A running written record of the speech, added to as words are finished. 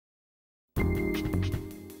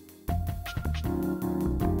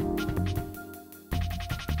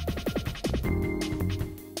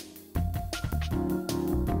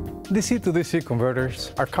DC to DC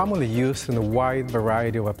converters are commonly used in a wide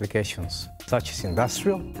variety of applications, such as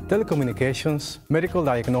industrial, telecommunications, medical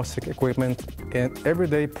diagnostic equipment, and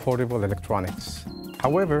everyday portable electronics.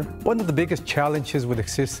 However, one of the biggest challenges with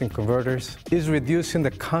existing converters is reducing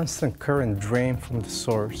the constant current drain from the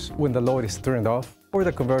source when the load is turned off or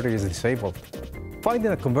the converter is disabled.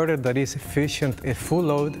 Finding a converter that is efficient at full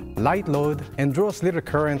load, light load, and draws little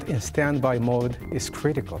current in standby mode is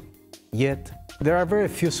critical. Yet, there are very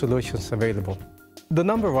few solutions available. The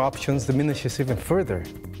number of options diminishes even further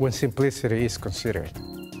when simplicity is considered.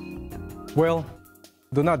 Well,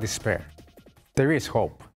 do not despair. There is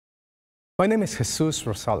hope. My name is Jesus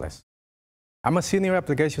Rosales. I'm a Senior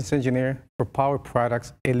Applications Engineer for Power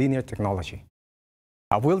Products and Linear Technology.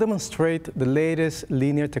 I will demonstrate the latest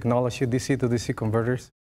linear technology DC to DC converters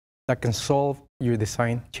that can solve your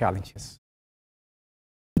design challenges.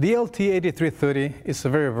 The LT8330 is a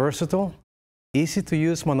very versatile,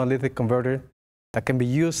 easy-to-use monolithic converter that can be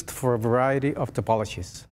used for a variety of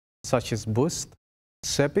topologies, such as boost,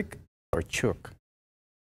 SEPIC, or choke.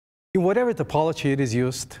 In whatever topology it is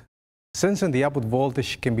used, sensing the output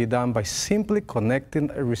voltage can be done by simply connecting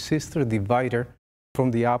a resistor divider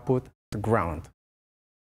from the output to ground,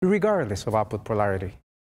 regardless of output polarity.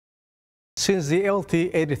 Since the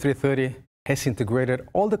LT8330 has integrated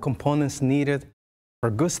all the components needed for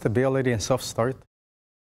good stability and soft start,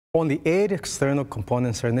 only 8 external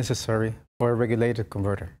components are necessary for a regulated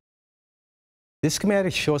converter. This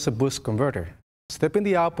schematic shows a boost converter, stepping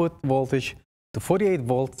the output voltage to 48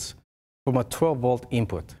 volts from a 12-volt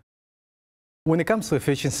input. When it comes to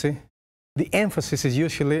efficiency, the emphasis is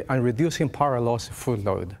usually on reducing power loss at full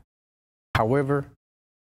load. However,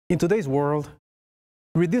 in today's world,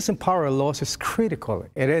 reducing power loss is critical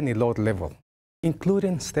at any load level,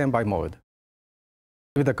 including standby mode.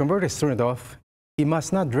 If the converter is turned off, it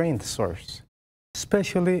must not drain the source,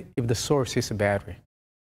 especially if the source is a battery.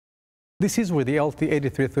 This is where the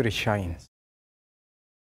LT8330 shines.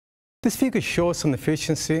 This figure shows some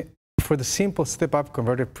efficiency for the simple step-up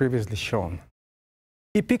converter previously shown.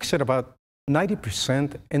 It peaks at about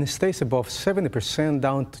 90% and stays above 70%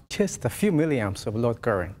 down to just a few milliamps of load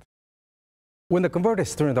current. When the converter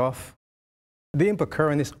is turned off, the input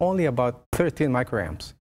current is only about 13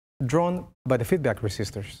 microamps, drawn by the feedback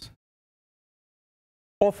resistors.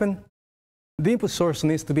 Often, the input source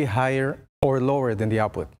needs to be higher or lower than the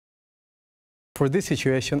output. For this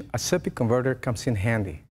situation, a SEPIC converter comes in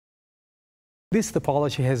handy. This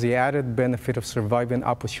topology has the added benefit of surviving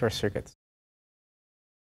output short circuits.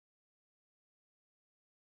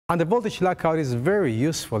 And the voltage lockout is very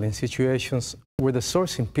useful in situations where the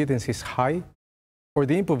source impedance is high or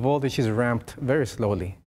the input voltage is ramped very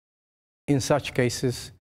slowly. In such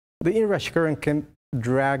cases, the inrush current can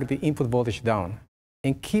drag the input voltage down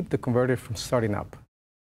and keep the converter from starting up.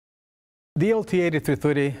 The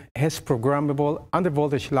LT8330 has programmable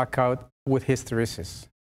undervoltage lockout with hysteresis.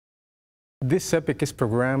 This SEPIC is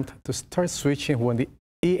programmed to start switching when the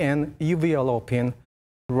EN UVLO pin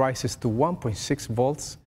rises to 1.6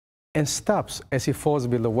 volts and stops as it falls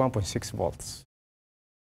below 1.6 volts.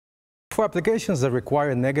 For applications that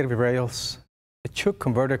require negative rails, a choke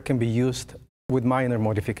converter can be used with minor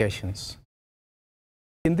modifications.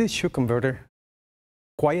 In this choke converter,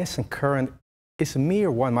 quiescent current is a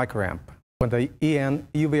mere 1 microamp when the EN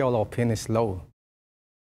UVLO pin is low,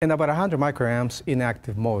 and about 100 microamps in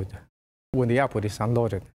active mode when the output is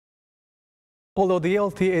unloaded. Although the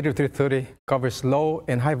LT8330 covers low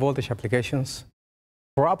and high voltage applications,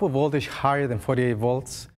 for output voltage higher than 48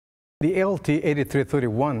 volts, the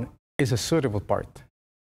LT8331 is a suitable part.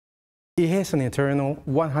 It has an internal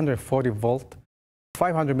 140-volt,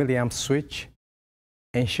 500 milliamp switch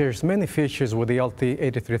and shares many features with the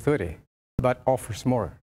LT8330, but offers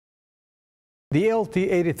more. The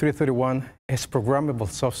LT8331 has programmable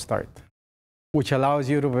soft start, which allows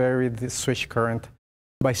you to vary the switch current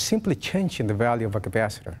by simply changing the value of a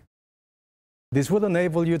capacitor. This will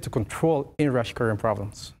enable you to control inrush current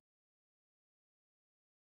problems.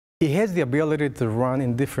 It has the ability to run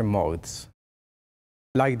in different modes.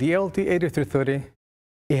 Like the LT8330,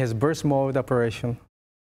 it has burst mode operation,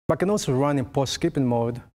 but can also run in post-skipping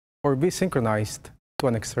mode or be synchronized to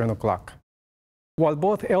an external clock. While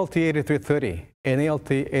both LT8330 and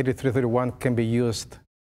LT8331 can be used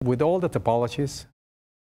with all the topologies,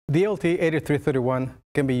 the LT8331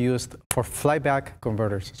 can be used for flyback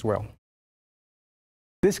converters as well.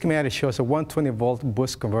 This schematic shows a 120-volt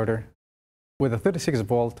boost converter with a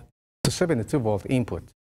 36-volt to 72-volt input.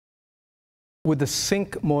 With the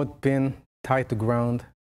sync mode pin tied to ground,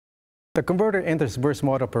 the converter enters burst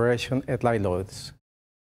mode operation at light loads,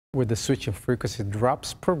 where the switching frequency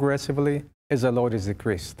drops progressively as the load is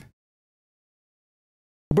decreased.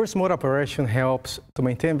 Burst mode operation helps to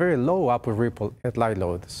maintain very low output ripple at light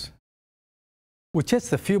loads. With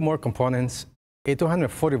just a few more components, a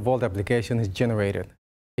 240-volt application is generated,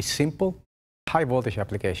 a simple, high-voltage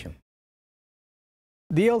application.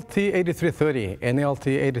 The LT8330 and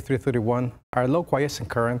LT8331 are low quiescent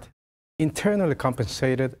current, internally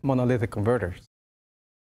compensated monolithic converters.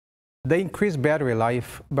 They increase battery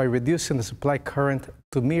life by reducing the supply current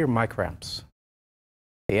to mere microamps.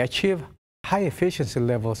 They achieve high efficiency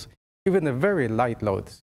levels even at very light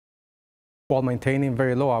loads, while maintaining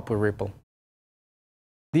very low output ripple.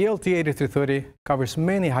 The LT8330 covers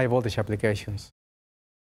many high-voltage applications,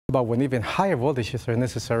 but when even higher voltages are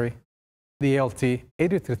necessary, the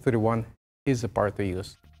LT8331 is the part to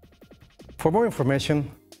use. For more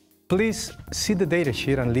information, please see the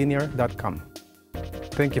datasheet on linear.com.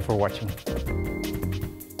 Thank you for watching.